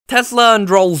Tesla and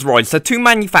Rolls Royce are two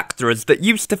manufacturers that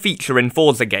used to feature in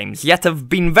Forza games, yet have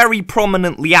been very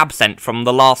prominently absent from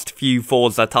the last few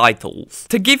Forza titles.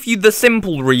 To give you the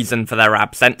simple reason for their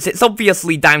absence, it's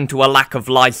obviously down to a lack of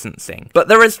licensing. But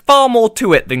there is far more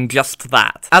to it than just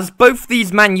that, as both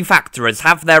these manufacturers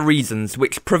have their reasons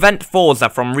which prevent Forza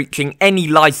from reaching any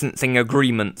licensing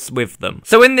agreements with them.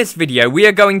 So in this video, we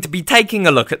are going to be taking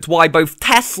a look at why both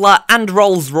Tesla and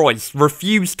Rolls Royce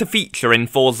refuse to feature in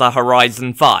Forza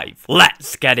Horizon 5.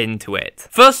 Let's get into it.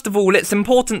 First of all, it's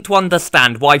important to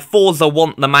understand why Forza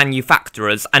want the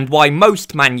manufacturers and why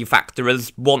most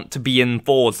manufacturers want to be in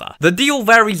Forza. The deal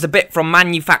varies a bit from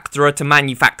manufacturer to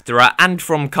manufacturer and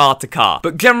from car to car,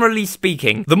 but generally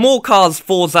speaking, the more cars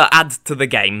Forza add to the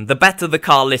game, the better the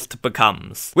car list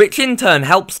becomes, which in turn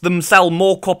helps them sell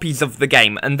more copies of the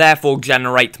game and therefore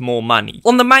generate more money.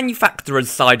 On the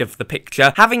manufacturer's side of the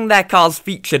picture, having their cars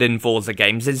featured in Forza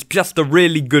games is just a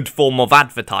really good form of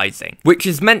advertising, which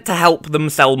is meant to help them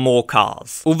sell more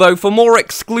cars. Although for more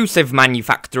exclusive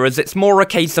manufacturers, it's more a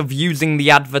case of using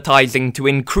the advertising to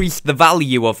increase the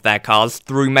value of their cars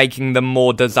through making them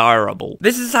more desirable.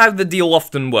 This is how the deal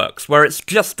often works, where it's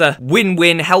just a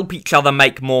win-win, help each other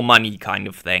make more money kind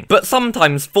of thing. But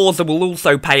sometimes Forza will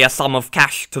also pay a sum of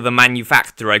cash to the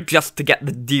manufacturer just to get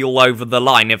the deal over the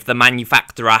line if the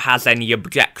manufacturer has any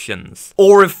objections.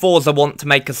 Or if Forza want to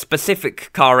make a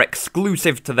specific car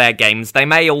exclusive to their games, they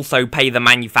may also pay the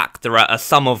manufacturer a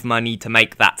sum of money to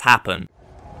make that happen.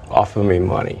 Offer me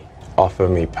money, offer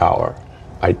me power,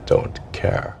 I don't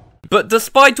care. But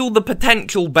despite all the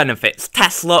potential benefits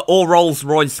Tesla or Rolls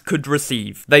Royce could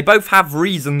receive, they both have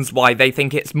reasons why they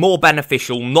think it's more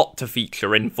beneficial not to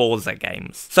feature in Forza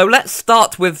games. So let's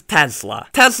start with Tesla.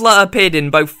 Tesla appeared in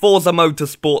both Forza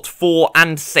Motorsport 4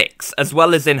 and 6, as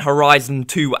well as in Horizon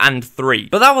 2 and 3.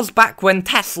 But that was back when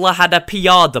Tesla had a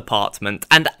PR department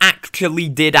and actually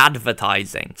did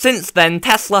advertising. Since then,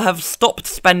 Tesla have stopped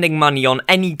spending money on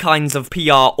any kinds of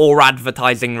PR or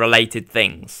advertising related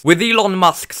things, with Elon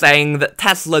Musk saying that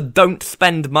Tesla don't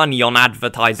spend money on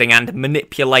advertising and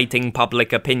manipulating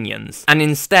public opinions, and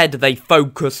instead they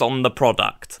focus on the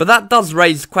product. But that does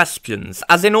raise questions,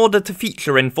 as in order to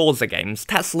feature in Forza games,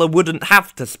 Tesla wouldn't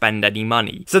have to spend any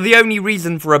money. So the only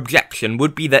reason for objection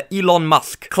would be that Elon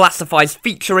Musk classifies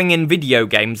featuring in video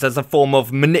games as a form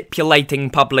of manipulating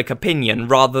public opinion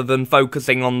rather than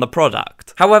focusing on the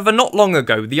product. However, not long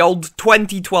ago, the old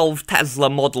 2012 Tesla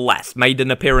Model S made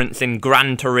an appearance in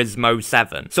Gran Turismo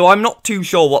 7, so I'm not too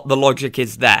sure what the logic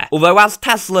is there. Although as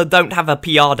Tesla don't have a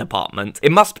PR department,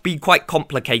 it must be quite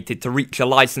complicated to reach a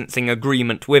licensing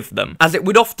agreement with them, as it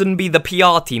would often be the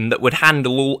PR team that would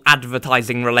handle all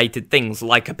advertising related things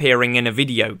like appearing in a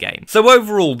video game. So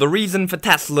overall, the reason for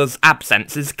Tesla's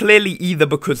absence is clearly either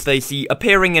because they see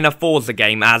appearing in a Forza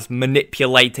game as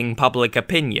manipulating public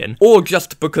opinion, or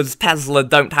just because Tesla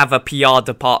don't have a PR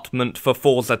department for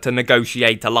Forza to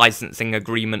negotiate a licensing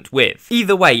agreement with.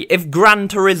 Either way, if Gran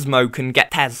Turismo can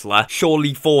get Tesla,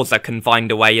 surely Forza can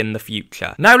find a way in the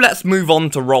future. Now let's move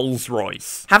on to Rolls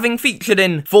Royce. Having featured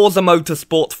in Forza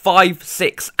Motorsport 5,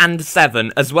 6 and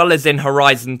 7, as well as in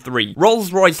Horizon 3,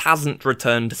 Rolls Royce hasn't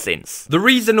returned since. The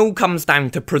reason all comes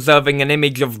down to preserving an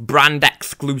image of brand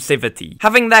exclusivity.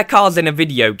 Having their cars in a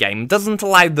video game doesn't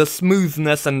allow the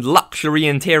smoothness and luxury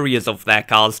interiors of their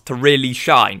cars to really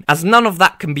shine, as none of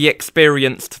that can be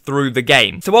experienced through the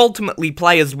game. So ultimately,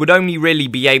 players would only really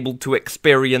be able to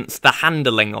experience the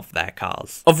handling of their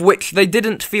cars, of which they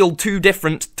didn't feel too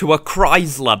different to a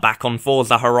Chrysler back on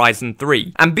Forza Horizon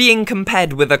 3, and being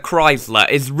compared with a Chrysler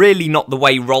is really not the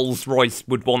way Rolls Royce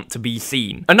would want to be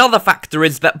seen. Another factor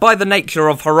is that by the nature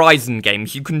of Horizon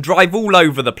games, you can drive all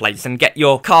over the place and get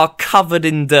your car covered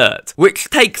in dirt, which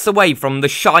takes away from the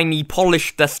shiny,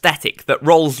 polished aesthetic that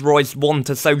Rolls Royce want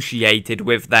associated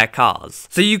with their cars.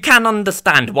 So you can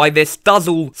understand why this does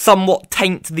all somewhat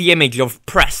taint the image of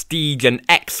prestige and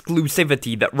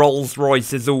exclusivity that Rolls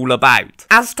Royce is all about.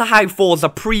 As to how Forza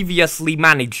previously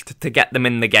managed to get them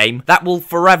in the game, that will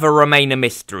forever remain a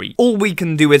mystery. All we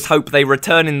can do is hope they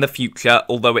return in the future,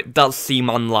 although it does seem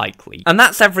unlikely. And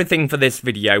that's everything for this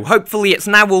video. Hopefully it's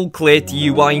now all clear to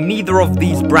you why neither of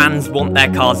these brands want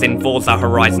their cars in Forza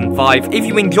Horizon 5. If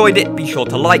you enjoyed it, be sure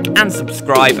to like and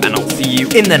subscribe, and I'll see you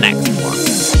in the next one.